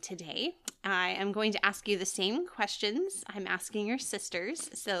with you today. I am going to ask you the same questions I'm asking your sisters.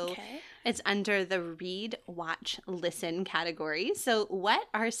 So It's under the read, watch, listen category. So what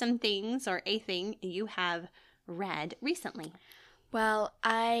are some things or a thing you have read recently? Well,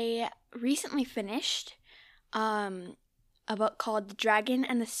 I recently finished a book called The Dragon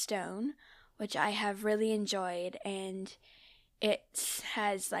and the Stone, which I have really enjoyed, and it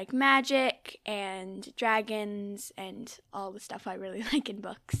has like magic and dragons and all the stuff I really like in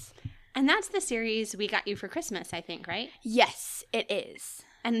books. And that's the series we got you for Christmas, I think, right? Yes, it is.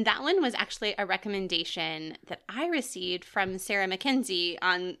 And that one was actually a recommendation that I received from Sarah McKenzie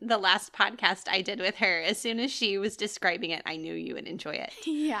on the last podcast I did with her. As soon as she was describing it, I knew you would enjoy it.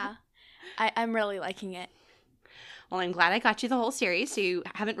 Yeah, I'm really liking it. Well, I'm glad I got you the whole series, so you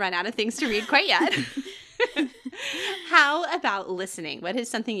haven't run out of things to read quite yet. How about listening? What is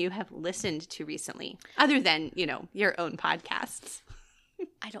something you have listened to recently, other than, your own podcasts?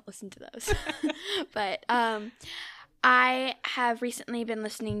 I don't listen to those. But I have recently been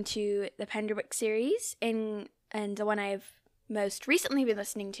listening to the Penderwick series, and the one I've most recently been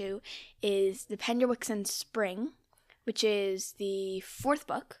listening to is The Penderwicks in Spring, which is the 4th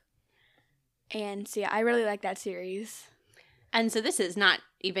book. And so, yeah, I really like that series. And so this is not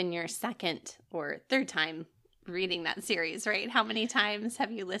even your 2nd or 3rd time reading that series, right? How many times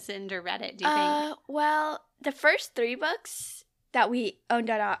have you listened or read it, do you think? Well, the first 3 books that we owned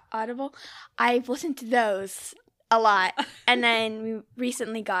at Audible, I've listened to those a lot. And then we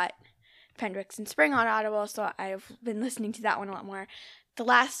recently got Penderwicks in Spring on Audible, so I've been listening to that one a lot more. The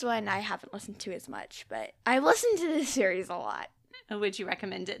last one I haven't listened to as much, but I've listened to this series a lot. Would you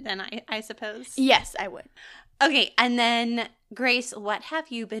recommend it then, I suppose? Yes, I would. Okay, and then, Grace, what have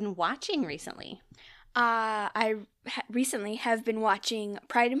you been watching recently? I recently have been watching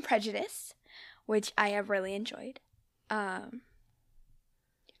Pride and Prejudice, which I have really enjoyed.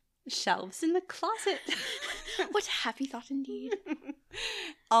 Shelves in the closet. What a happy thought indeed.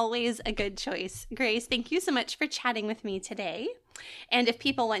 Always a good choice. Grace, thank you so much for chatting with me today. And if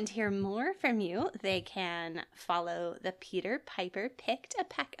people want to hear more from you, they can follow the Peter Piper Picked a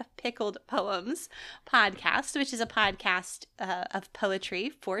Peck of Pickled Poems podcast, which is a podcast of poetry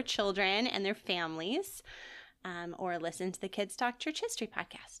for children and their families, or listen to the Kids Talk Church History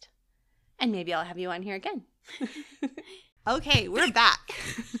podcast. And maybe I'll have you on here again. Okay, we're back.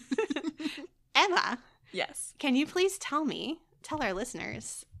 Emma. Yes. Can you please tell our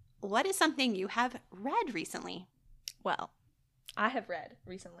listeners, what is something you have read recently? Well, I have read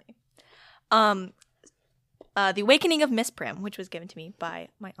recently The Awakening of Miss Prim, which was given to me by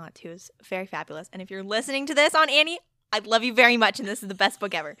my aunt, who is very fabulous. And if you're listening to this, Aunt Annie, I love you very much, and this is the best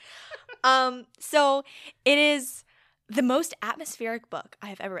book ever. So it is the most atmospheric book I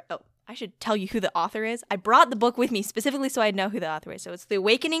have ever read. Oh, I should tell you who the author is. I brought the book with me specifically so I'd know who the author is. So it's The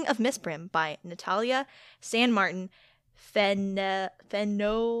Awakening of Miss Prim by Natalia San Martin Fenolera.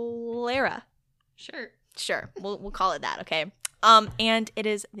 Sure. We'll call it that, okay? And it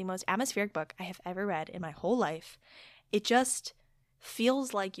is the most atmospheric book I have ever read in my whole life. It just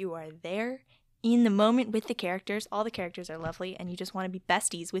feels like you are there in the moment with the characters. All the characters are lovely, and you just want to be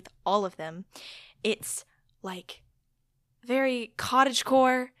besties with all of them. It's like very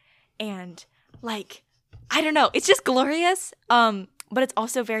cottagecore and like, I don't know, it's just glorious. But it's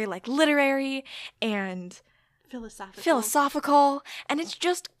also very like literary and philosophical, and it's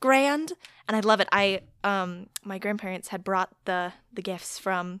just grand, and I love it. My grandparents had brought the gifts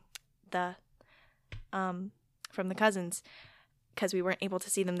from the cousins because we weren't able to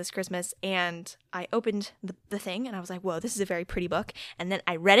see them this Christmas, and I opened the thing and I was like, whoa, this is a very pretty book. And then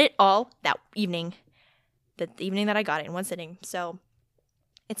I read it all that evening, the evening that I got it in one sitting. So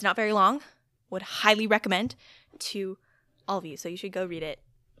it's not very long. Would highly recommend to all of you, so you should go read it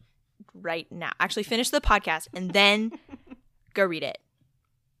right now. Actually finish the podcast and then go read it.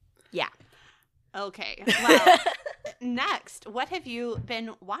 Yeah. Okay. Well, next, what have you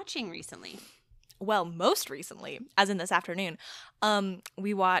been watching recently? Well, most recently, as in this afternoon,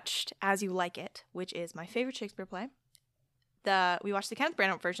 we watched As You Like It, which is my favorite Shakespeare play. We watched the Kenneth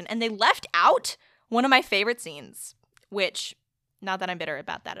Branagh version, and they left out one of my favorite scenes, which, not that I'm bitter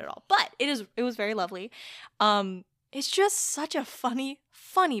about that at all, but it was very lovely. It's just such a funny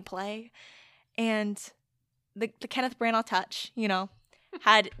play, and the Kenneth Branagh touch,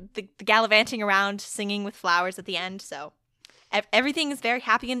 had the gallivanting around singing with flowers at the end, so everything is very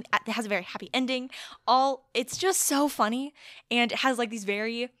happy, and it has a very happy ending. It's just so funny, and it has like these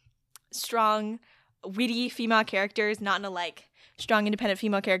very strong, witty female characters, not in a like strong, independent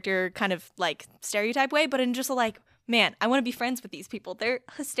female character kind of like stereotype way, but in just a like, man, I want to be friends with these people. They're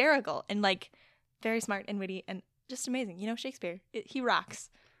hysterical and like very smart and witty and just amazing. Shakespeare, he rocks.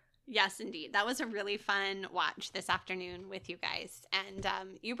 Yes, indeed. That was a really fun watch this afternoon with you guys. And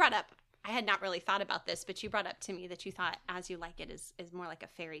you brought up, I had not really thought about this, but you brought up to me that you thought As You Like It is more like a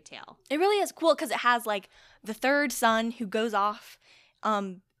fairy tale. It really is cool because it has like the third son who goes off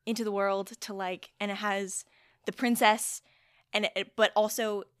into the world to like, and it has the princess, and but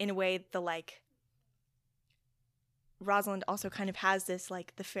also in a way the like Rosalind also kind of has this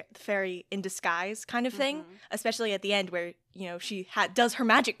like the fairy in disguise kind of thing, especially at the end where she does her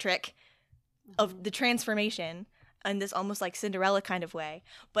magic trick of the transformation in this almost like Cinderella kind of way.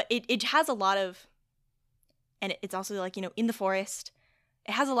 But it has a lot of, and it's also like in the forest.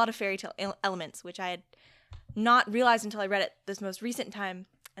 It has a lot of fairy tale elements, which I had not realized until I read it this most recent time,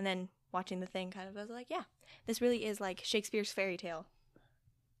 and then watching the thing I was like, yeah, this really is like Shakespeare's fairy tale.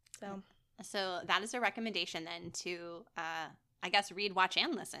 So that is a recommendation then to, I guess, read, watch,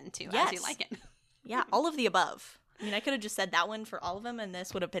 and listen to Yes. As You Like It. Yeah, all of the above. I mean, I could have just said that one for all of them, and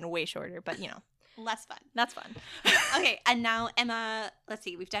this would have been way shorter, but Less fun. that's fun. Okay, and now, Emma, let's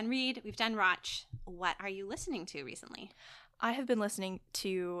see. We've done read, we've done watch. What are you listening to recently? I have been listening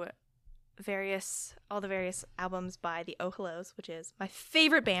to all the various albums by the Oh Hellos, which is my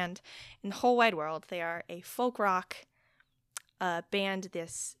favorite band in the whole wide world. They are a folk rock band,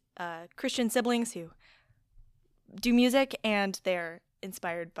 this Christian siblings who do music, and they're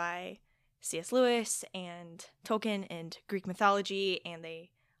inspired by C.S. Lewis and Tolkien and Greek mythology, and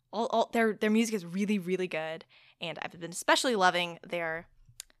they their music is really, really good. And I've been especially loving their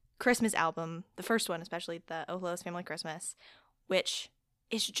Christmas album, the first one especially, the Oh Hellos Family Christmas, which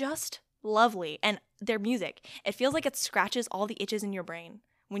is just lovely. And their music, it feels like it scratches all the itches in your brain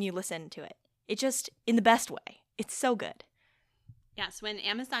when you listen to it. It just, in the best way. It's so good. Yes, when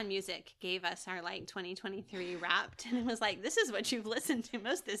Amazon Music gave us our 2023 Wrapped, and it was like, this is what you've listened to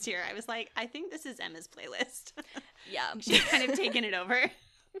most this year, I was like, I think this is Emma's playlist. Yeah. She's kind of taken it over.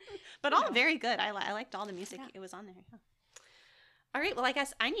 But all very good. I liked all the music. It was on there. Yeah. All right, well, I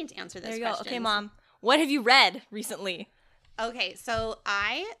guess I need to answer this There you question. go. Okay, Mom. What have you read recently? Okay, so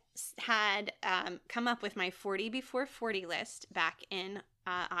I had come up with my 40 before 40 list back in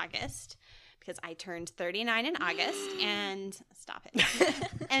August, because I turned 39 in August, and stop it.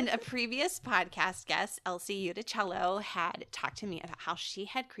 And a previous podcast guest, Elsie Udicello, had talked to me about how she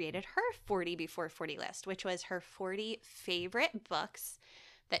had created her 40 before 40 list, which was her 40 favorite books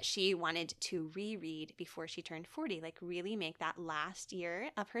that she wanted to reread before she turned 40, like really make that last year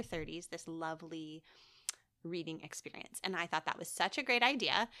of her 30s this lovely reading experience. And I thought that was such a great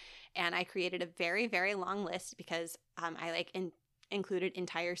idea. And I created a very, very long list because I included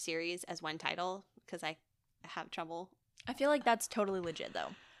entire series as one title because I have trouble. I feel like that's totally legit, though.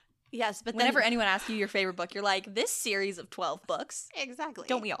 Yes, but whenever anyone asks you your favorite book, you're like, this series of 12 books. Exactly.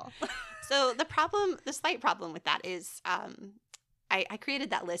 Don't we all? So the slight problem with that is I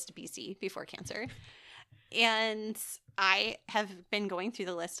created that list BC, before cancer. And I have been going through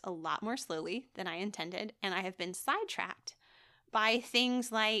the list a lot more slowly than I intended. And I have been sidetracked by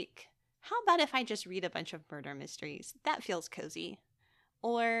things like, how about if I just read a bunch of murder mysteries? That feels cozy.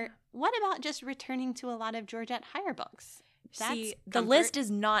 Or what about just returning to a lot of Georgette Heyer books? See, the list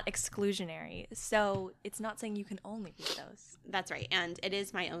is not exclusionary, so it's not saying you can only read those. That's right. And it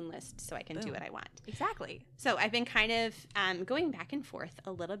is my own list, so I can do what I want. Exactly. So I've been kind of going back and forth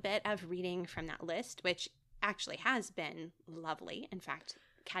a little bit of reading from that list, which actually has been lovely. In fact,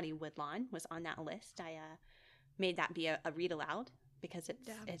 Caddy Woodlawn was on that list. I made that be a read aloud because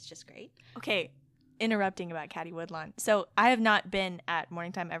it's just great. Okay, interrupting about Caddy Woodlawn. So I have not been at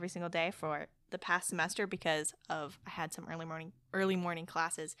morning time every single day for the past semester because I had some early morning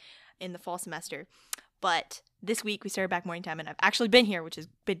classes in the fall semester. But this week we started back morning time, and I've actually been here, which has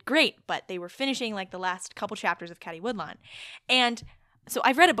been great. But they were finishing like the last couple chapters of Caddy Woodlawn, and so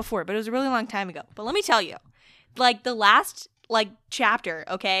I've read it before, but it was a really long time ago. But let me tell you, like the last chapter,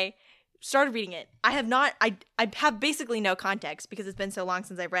 okay, started reading it. I have basically no context because it's been so long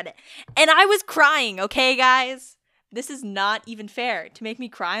since I've read it, and I was crying. Okay, guys. This is not even fair to make me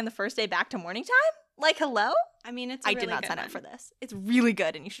cry on the first day back to morning time. Like, hello? I mean, I did not sign up for this. It's really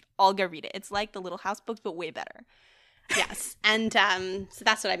good, and you should all go read it. It's like the Little House books, but way better. Yes. And so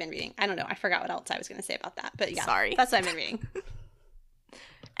that's what I've been reading. I don't know. I forgot what else I was going to say about that. But yeah, sorry. That's what I've been reading.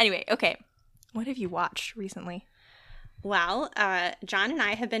 Anyway, okay. What have you watched recently? Well, John and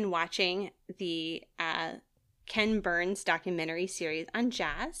I have been watching the Ken Burns documentary series on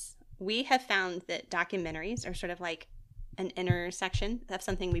jazz. We have found that documentaries are sort of like an intersection of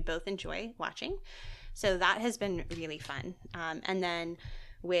something we both enjoy watching. So that has been really fun. And then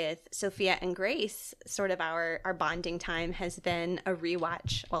with Sophia and Grace, sort of our bonding time has been a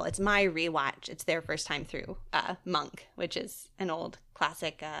rewatch. Well, it's my rewatch. It's their first time through Monk, which is an old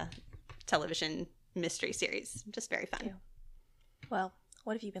classic television mystery series. Just very fun. Well,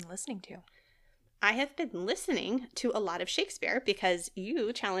 what have you been listening to? I have been listening to a lot of Shakespeare because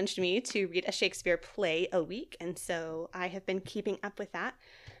you challenged me to read a Shakespeare play a week. And so I have been keeping up with that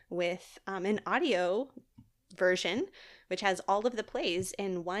with an audio version, which has all of the plays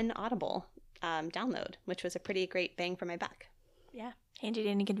in one Audible download, which was a pretty great bang for my buck. Yeah, handy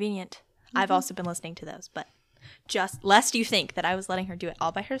dandy convenient. I've also been listening to those, but just lest you think that I was letting her do it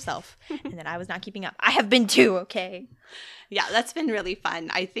all by herself and that I was not keeping up. I have been too, okay? Yeah, that's been really fun.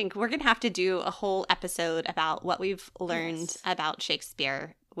 I think we're going to have to do a whole episode about what we've learned about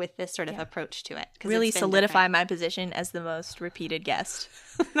Shakespeare with this sort of approach to it. Really solidify my position as the most repeated guest.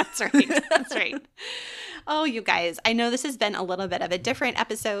 That's right. That's right. Oh, you guys, I know this has been a little bit of a different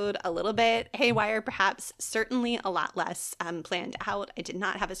episode, a little bit haywire, perhaps, certainly a lot less planned out. I did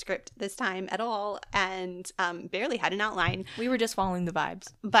not have a script this time at all and barely had an outline. We were just following the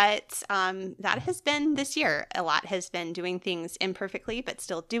vibes. But that has been this year. A lot has been doing things imperfectly, but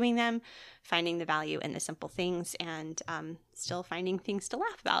still doing them, finding the value in the simple things, and still finding things to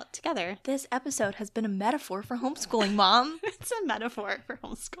laugh about together. This episode has been a metaphor for homeschooling, Mom. It's a metaphor for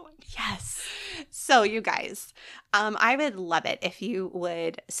homeschooling. Yes. So, you guys, I would love it if you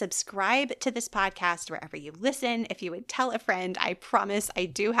would subscribe to this podcast wherever you listen, if you would tell a friend. I promise I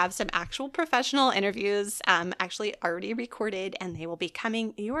do have some actual professional interviews actually already recorded, and they will be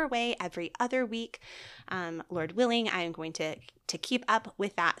coming your way every other week. Lord willing, I am going to keep up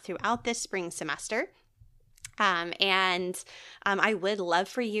with that throughout this spring semester. I would love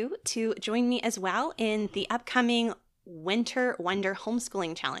for you to join me as well in the upcoming Winter Wonder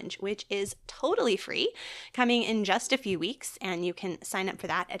Homeschooling Challenge, which is totally free, coming in just a few weeks. And you can sign up for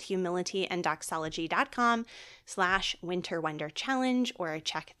that at humilityandoxology.com/Winter Wonder Challenge, or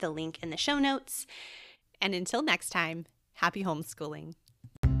check the link in the show notes. And until next time, happy homeschooling.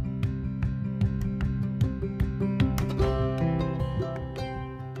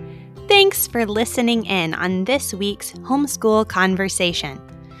 Thanks for listening in on this week's homeschool conversation.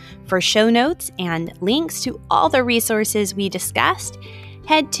 For show notes and links to all the resources we discussed,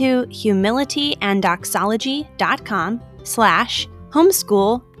 head to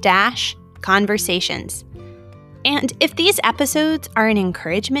humilityandoxology.com/homeschool-conversations. And if these episodes are an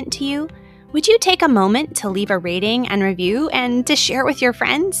encouragement to you, would you take a moment to leave a rating and review and to share with your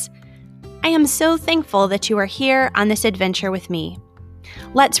friends? I am so thankful that you are here on this adventure with me.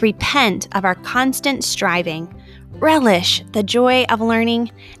 Let's repent of our constant striving, relish the joy of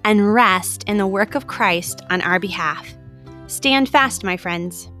learning, and rest in the work of Christ on our behalf. Stand fast, my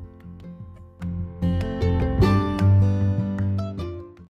friends.